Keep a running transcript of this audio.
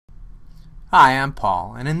Hi, I'm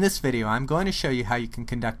Paul, and in this video I'm going to show you how you can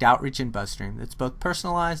conduct outreach in BuzzStream that's both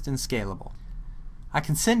personalized and scalable. I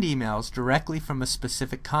can send emails directly from a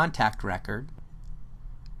specific contact record,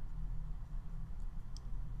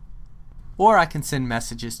 or I can send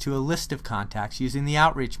messages to a list of contacts using the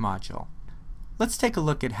Outreach module. Let's take a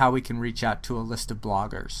look at how we can reach out to a list of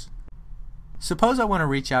bloggers. Suppose I want to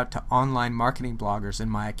reach out to online marketing bloggers in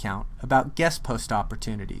my account about guest post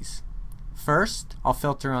opportunities. First, I'll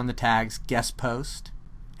filter on the tags guest post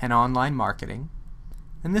and online marketing,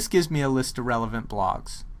 and this gives me a list of relevant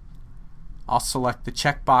blogs. I'll select the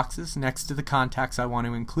checkboxes next to the contacts I want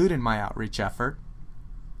to include in my outreach effort.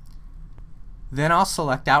 Then I'll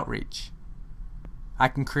select Outreach. I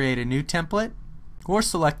can create a new template or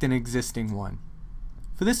select an existing one.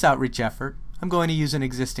 For this outreach effort, I'm going to use an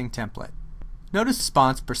existing template. Notice the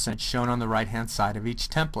response percent shown on the right-hand side of each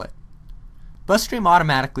template. BuzzStream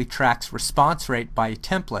automatically tracks response rate by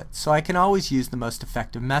template, so I can always use the most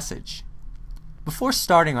effective message. Before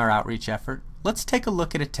starting our outreach effort, let's take a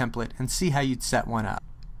look at a template and see how you'd set one up.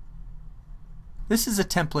 This is a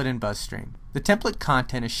template in BuzzStream. The template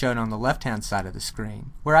content is shown on the left-hand side of the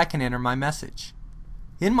screen, where I can enter my message.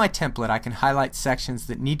 In my template, I can highlight sections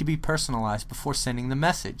that need to be personalized before sending the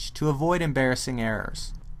message to avoid embarrassing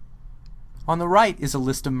errors. On the right is a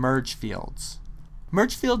list of merge fields.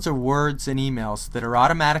 Merge fields are words and emails that are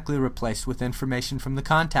automatically replaced with information from the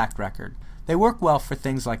contact record. They work well for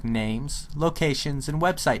things like names, locations, and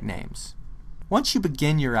website names. Once you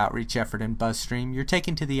begin your outreach effort in BuzzStream, you're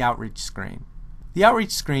taken to the outreach screen. The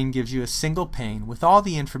outreach screen gives you a single pane with all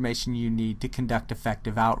the information you need to conduct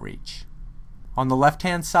effective outreach. On the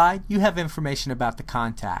left-hand side, you have information about the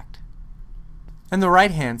contact, and the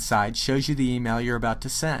right-hand side shows you the email you're about to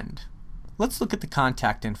send. Let's look at the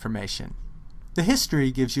contact information. The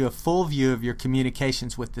history gives you a full view of your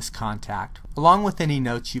communications with this contact, along with any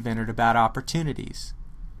notes you've entered about opportunities.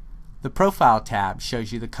 The Profile tab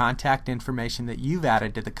shows you the contact information that you've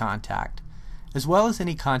added to the contact, as well as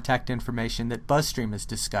any contact information that BuzzStream has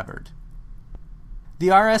discovered. The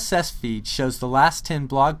RSS Feed shows the last 10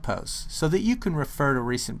 blog posts so that you can refer to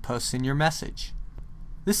recent posts in your message.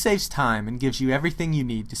 This saves time and gives you everything you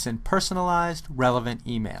need to send personalized, relevant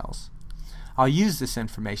emails. I'll use this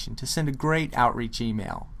information to send a great outreach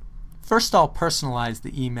email. First, I'll personalize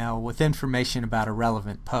the email with information about a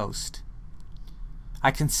relevant post.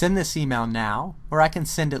 I can send this email now, or I can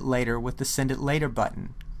send it later with the Send It Later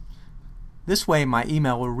button. This way, my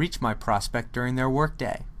email will reach my prospect during their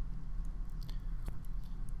workday.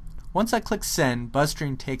 Once I click Send,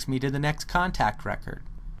 BuzzStream takes me to the next contact record.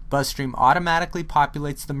 BuzzStream automatically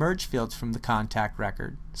populates the merge fields from the contact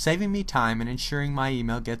record, saving me time and ensuring my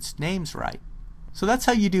email gets names right. So that's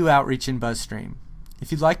how you do outreach in BuzzStream.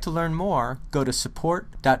 If you'd like to learn more, go to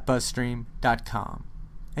support.buzzstream.com.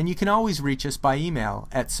 And you can always reach us by email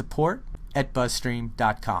at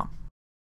support@buzzstream.com.